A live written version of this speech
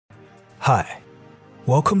Hi,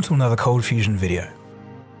 welcome to another Cold Fusion video.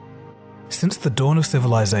 Since the dawn of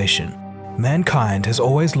civilization, mankind has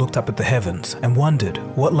always looked up at the heavens and wondered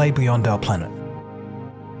what lay beyond our planet.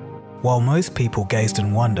 While most people gazed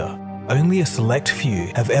in wonder, only a select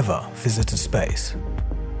few have ever visited space.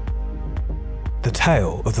 The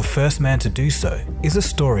tale of the first man to do so is a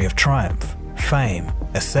story of triumph, fame,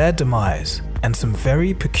 a sad demise, and some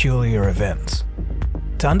very peculiar events.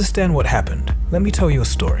 To understand what happened, let me tell you a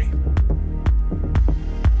story.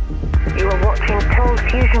 You are watching Cold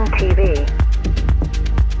Fusion TV.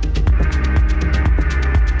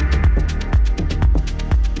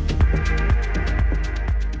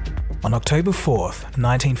 On October 4th,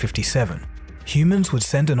 1957, humans would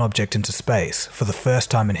send an object into space for the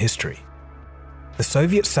first time in history. The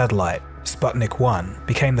Soviet satellite, Sputnik 1,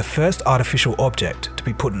 became the first artificial object to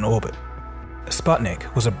be put in orbit.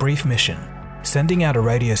 Sputnik was a brief mission, sending out a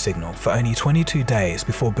radio signal for only 22 days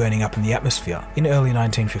before burning up in the atmosphere in early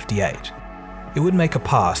 1958. It would make a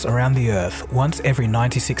pass around the Earth once every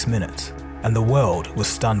 96 minutes, and the world was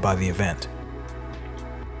stunned by the event.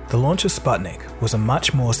 The launch of Sputnik was a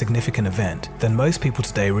much more significant event than most people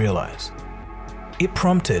today realize. It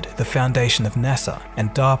prompted the foundation of NASA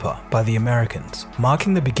and DARPA by the Americans,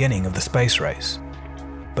 marking the beginning of the space race.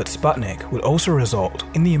 But Sputnik would also result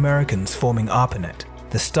in the Americans forming ARPANET,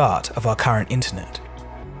 the start of our current internet.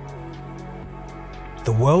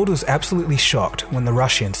 The world was absolutely shocked when the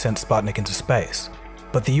Russians sent Sputnik into space,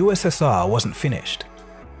 but the USSR wasn't finished.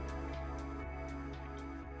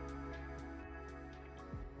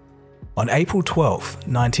 On April 12,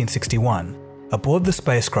 1961, aboard the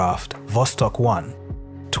spacecraft Vostok 1,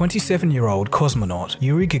 27-year-old cosmonaut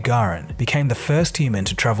Yuri Gagarin became the first human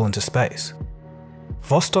to travel into space.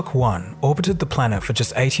 Vostok 1 orbited the planet for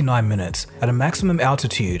just 89 minutes at a maximum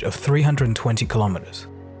altitude of 320 kilometers.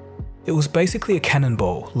 It was basically a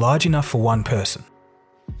cannonball large enough for one person.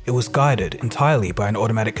 It was guided entirely by an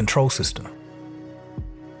automatic control system.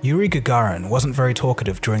 Yuri Gagarin wasn't very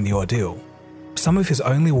talkative during the ordeal. Some of his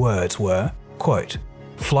only words were, quote,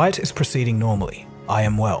 "Flight is proceeding normally. I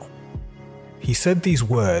am well." He said these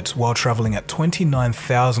words while traveling at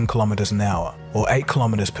 29,000 kilometers an hour, or 8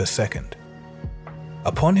 kilometers per second.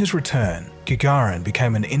 Upon his return, Gagarin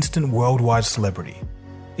became an instant worldwide celebrity.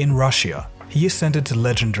 In Russia, he ascended to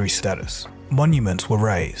legendary status. Monuments were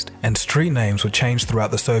raised, and street names were changed throughout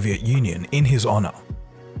the Soviet Union in his honor.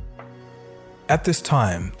 At this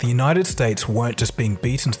time, the United States weren't just being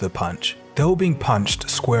beaten to the punch, they were being punched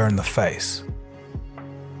square in the face.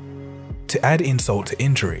 To add insult to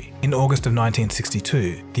injury, in August of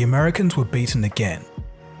 1962, the Americans were beaten again.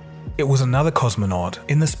 It was another cosmonaut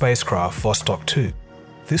in the spacecraft Vostok 2,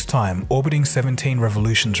 this time orbiting 17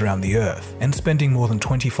 revolutions around the Earth and spending more than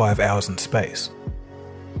 25 hours in space.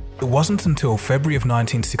 It wasn't until February of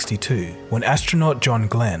 1962 when astronaut John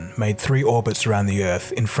Glenn made 3 orbits around the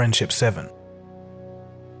Earth in Friendship 7.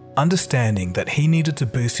 Understanding that he needed to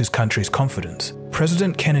boost his country's confidence,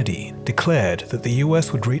 President Kennedy declared that the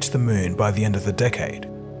US would reach the moon by the end of the decade.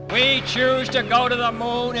 We choose to go to the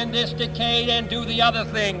moon in this decade and do the other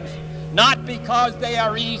things, not because they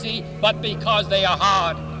are easy, but because they are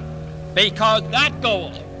hard. Because that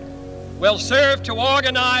goal will serve to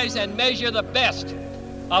organize and measure the best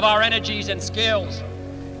of our energies and skills.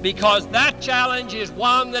 Because that challenge is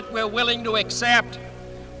one that we're willing to accept,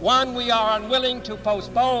 one we are unwilling to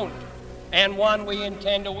postpone, and one we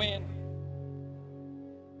intend to win.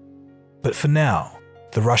 But for now,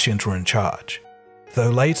 the Russians were in charge, though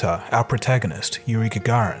later our protagonist, Yuri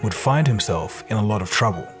Gagarin, would find himself in a lot of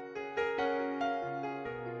trouble.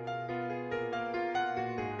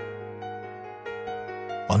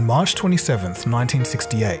 On March 27,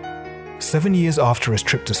 1968, 7 years after his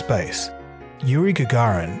trip to space, Yuri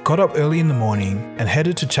Gagarin got up early in the morning and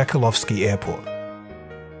headed to Chekhovsky Airport.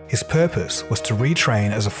 His purpose was to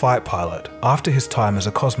retrain as a fight pilot after his time as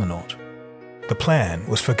a cosmonaut. The plan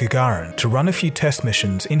was for Gagarin to run a few test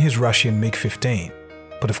missions in his Russian MiG-15,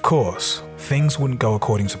 but of course, things wouldn't go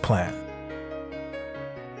according to plan.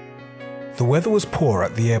 The weather was poor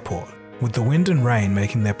at the airport, with the wind and rain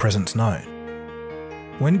making their presence known.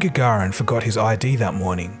 When Gagarin forgot his ID that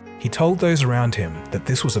morning, he told those around him that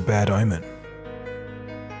this was a bad omen.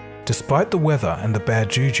 Despite the weather and the bad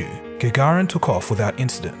juju, Gagarin took off without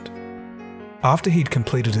incident. After he'd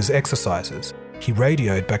completed his exercises, he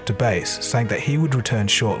radioed back to base saying that he would return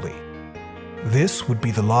shortly. This would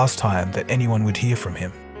be the last time that anyone would hear from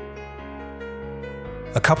him.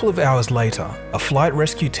 A couple of hours later, a flight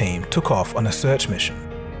rescue team took off on a search mission.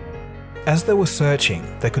 As they were searching,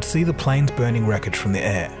 they could see the plane's burning wreckage from the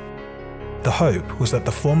air. The hope was that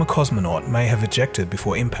the former cosmonaut may have ejected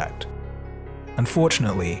before impact.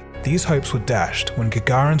 Unfortunately, these hopes were dashed when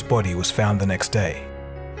Gagarin's body was found the next day.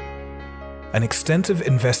 An extensive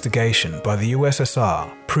investigation by the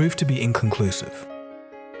USSR proved to be inconclusive.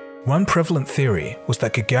 One prevalent theory was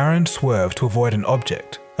that Gagarin swerved to avoid an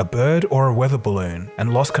object, a bird or a weather balloon,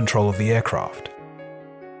 and lost control of the aircraft.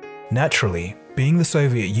 Naturally, being the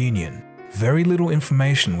Soviet Union, very little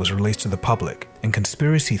information was released to the public and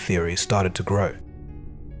conspiracy theories started to grow.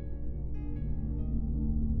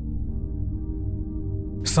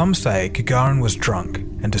 Some say Gagarin was drunk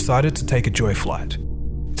and decided to take a joy flight.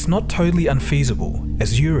 It's not totally unfeasible,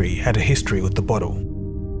 as Yuri had a history with the bottle.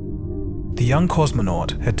 The young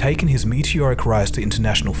cosmonaut had taken his meteoric rise to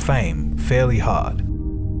international fame fairly hard.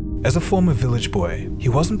 As a former village boy, he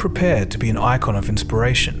wasn't prepared to be an icon of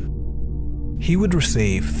inspiration. He would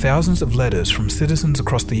receive thousands of letters from citizens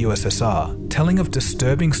across the USSR telling of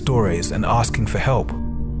disturbing stories and asking for help.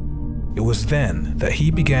 It was then that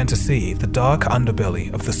he began to see the dark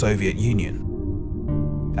underbelly of the Soviet Union.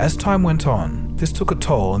 As time went on, this took a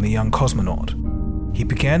toll on the young cosmonaut. He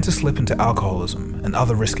began to slip into alcoholism and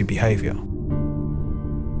other risky behavior.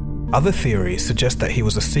 Other theories suggest that he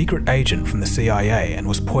was a secret agent from the CIA and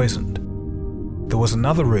was poisoned. There was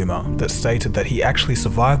another rumor that stated that he actually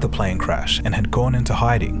survived the plane crash and had gone into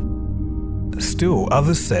hiding. Still,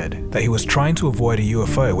 others said that he was trying to avoid a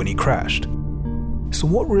UFO when he crashed. So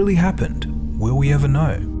what really happened? Will we ever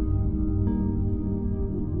know?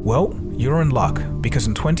 Well, you're in luck, because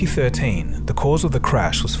in 2013, the cause of the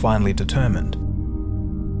crash was finally determined.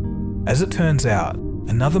 As it turns out,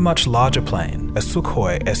 another much larger plane, a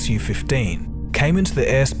Sukhoi Su-15, came into the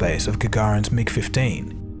airspace of Gagarin's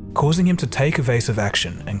MiG-15, causing him to take evasive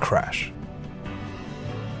action and crash.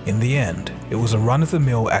 In the end, it was a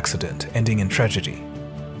run-of-the-mill accident ending in tragedy.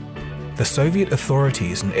 The Soviet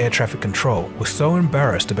authorities and air traffic control were so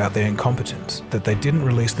embarrassed about their incompetence that they didn't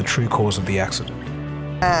release the true cause of the accident.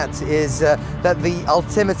 That is that the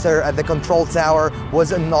altimeter at the control tower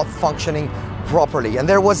was not functioning properly, and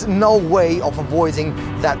there was no way of avoiding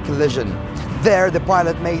that collision. There, the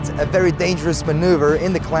pilot made a very dangerous maneuver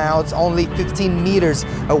in the clouds, only 15 meters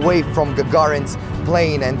away from Gagarin's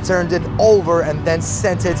plane, and turned it over and then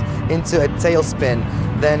sent it into a tailspin.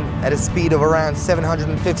 Then, at a speed of around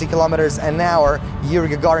 750 kilometers an hour, Yuri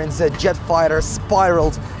Gagarin's jet fighter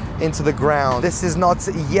spiraled into the ground. This is not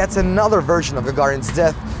yet another version of Gagarin's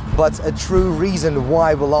death, but a true reason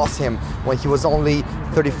why we lost him when he was only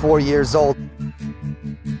 34 years old.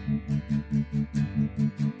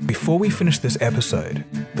 Before we finish this episode,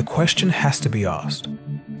 the question has to be asked.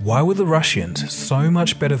 Why were the Russians so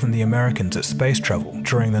much better than the Americans at space travel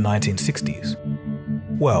during the 1960s?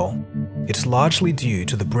 Well, it's largely due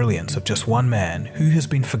to the brilliance of just one man who has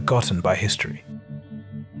been forgotten by history.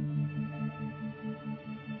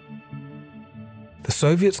 The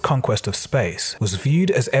Soviets' conquest of space was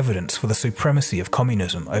viewed as evidence for the supremacy of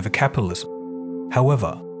communism over capitalism.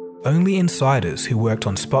 However, only insiders who worked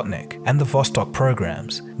on Sputnik and the Vostok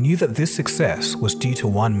programs knew that this success was due to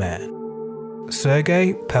one man,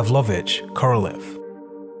 Sergei Pavlovich Korolev.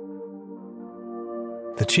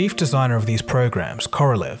 The chief designer of these programs,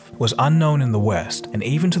 Korolev, was unknown in the West and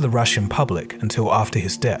even to the Russian public until after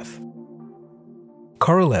his death.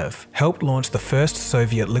 Korolev helped launch the first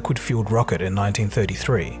Soviet liquid-fueled rocket in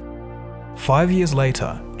 1933. 5 years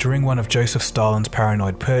later, during one of Joseph Stalin's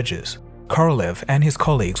paranoid purges, Korolev and his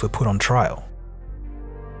colleagues were put on trial.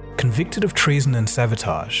 Convicted of treason and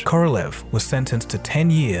sabotage, Korolev was sentenced to 10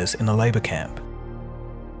 years in a labor camp.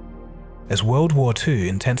 As World War II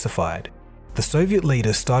intensified, the Soviet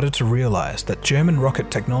leaders started to realize that German rocket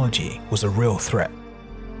technology was a real threat.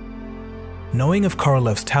 Knowing of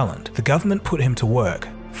Korolev's talent, the government put him to work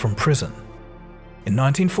from prison. In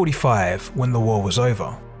 1945, when the war was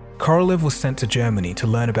over, Korolev was sent to Germany to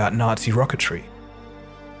learn about Nazi rocketry.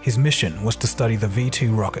 His mission was to study the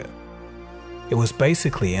V-2 rocket. It was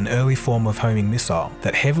basically an early form of homing missile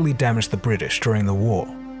that heavily damaged the British during the war.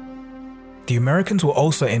 The Americans were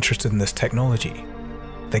also interested in this technology.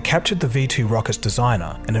 They captured the V-2 rocket's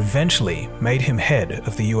designer and eventually made him head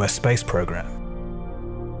of the US space program.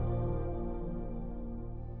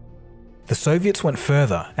 The Soviets went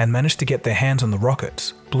further and managed to get their hands on the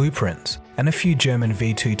rockets, blueprints, and a few German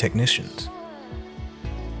V-2 technicians.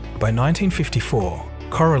 By 1954,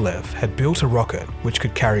 Korolev had built a rocket which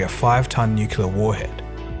could carry a 5-ton nuclear warhead.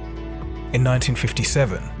 In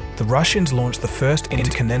 1957, the Russians launched the first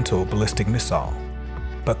intercontinental ballistic missile.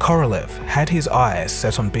 But Korolev had his eyes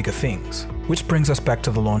set on bigger things, which brings us back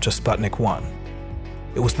to the launch of Sputnik 1.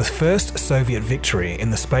 It was the first Soviet victory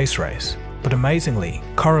in the space race, but amazingly,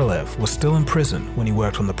 Korolev was still in prison when he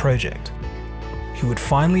worked on the project. He would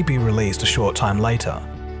finally be released a short time later,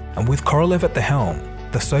 and with Korolev at the helm,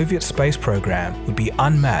 the Soviet space program would be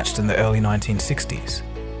unmatched in the early 1960s.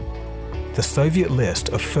 The Soviet list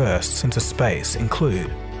of firsts into space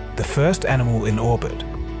include the first animal in orbit,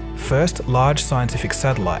 first large scientific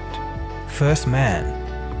satellite, first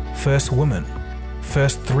man, first woman,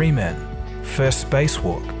 first 3 men, first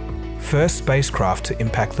spacewalk, first spacecraft to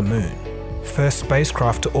impact the moon, first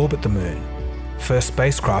spacecraft to orbit the moon, first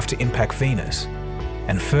spacecraft to impact Venus,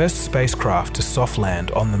 and first spacecraft to soft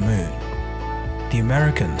land on the moon. The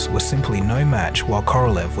Americans were simply no match while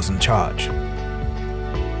Korolev was in charge.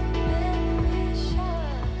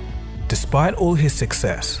 Despite all his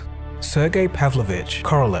success, Sergei Pavlovich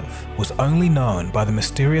Korolev was only known by the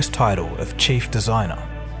mysterious title of Chief Designer.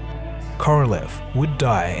 Korolev would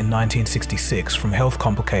die in 1966 from health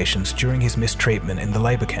complications during his mistreatment in the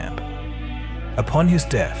labor camp. Upon his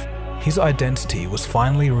death, his identity was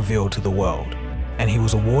finally revealed to the world, and he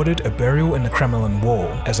was awarded a burial in the Kremlin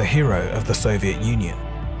wall as a hero of the Soviet Union.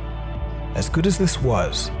 As good as this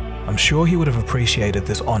was, I'm sure he would have appreciated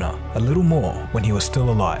this honor a little more when he was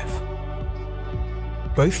still alive.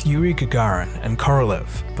 Both Yuri Gagarin and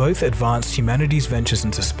Korolev both advanced humanity's ventures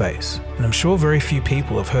into space, and I'm sure very few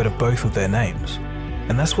people have heard of both of their names.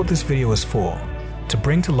 And that's what this video is for, to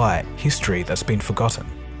bring to light history that's been forgotten.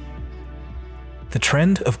 The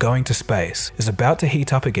trend of going to space is about to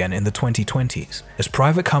heat up again in the 2020s as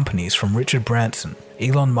private companies from Richard Branson,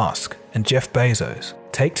 Elon Musk, and Jeff Bezos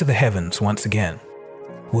take to the heavens once again.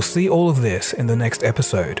 We'll see all of this in the next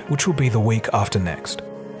episode, which will be the week after next.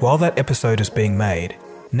 While that episode is being made,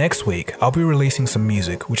 next week I'll be releasing some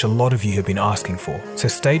music which a lot of you have been asking for, so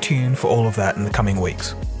stay tuned for all of that in the coming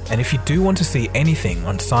weeks. And if you do want to see anything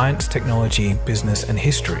on science, technology, business, and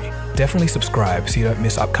history, definitely subscribe so you don't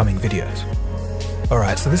miss upcoming videos.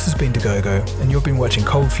 Alright, so this has been Dagogo, and you've been watching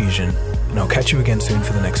Cold Fusion, and I'll catch you again soon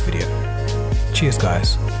for the next video. Cheers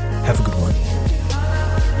guys, have a good one.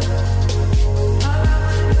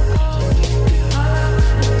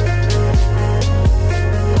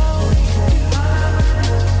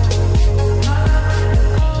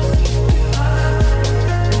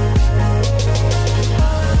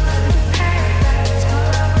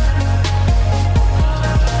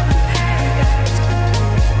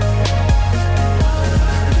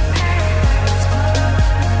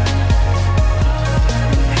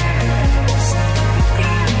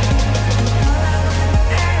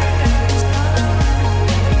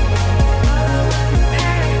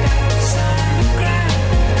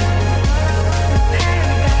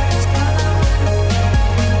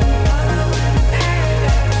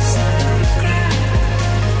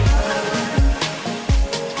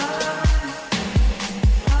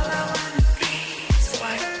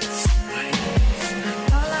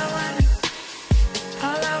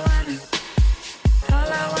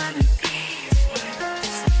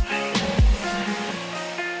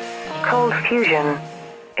 Cold Fusion.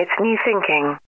 It's new thinking.